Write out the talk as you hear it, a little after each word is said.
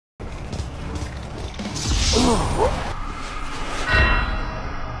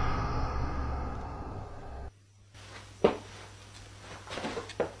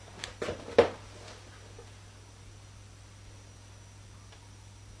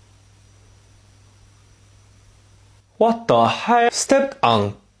What the heck? Step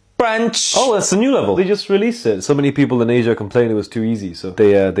on branch. Oh, that's the new level. They just released it. So many people in Asia complained it was too easy, so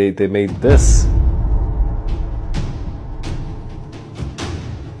they made this.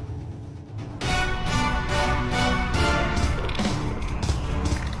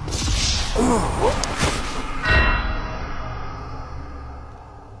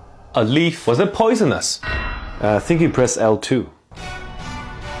 A leaf. Was it poisonous? I think you press L2.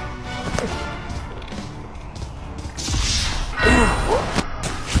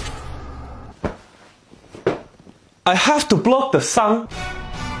 I have to block the sun.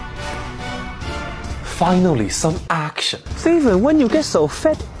 Finally, some action. Steven, when you get so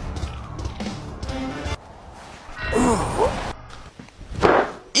fat,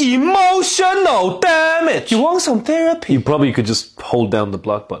 Emotional damage. you want some therapy. You probably could just hold down the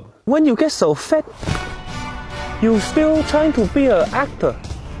block button. When you get so fat, you still trying to be an actor.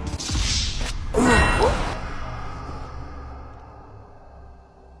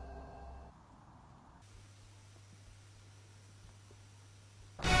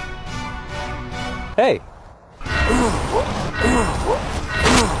 Hey!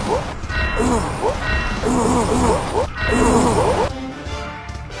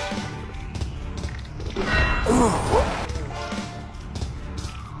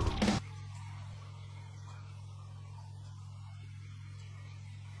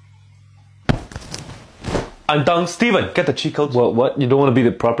 I'm done. Steven, get the cheat code. What? You don't want to beat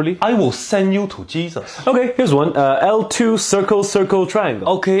it properly? I will send you to Jesus. Okay, here's one. L2, circle, circle, triangle.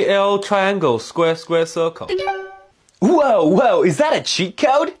 Okay, L, triangle, square, square, circle. Whoa, is that a cheat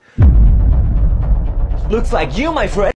code? Looks like you, my friend.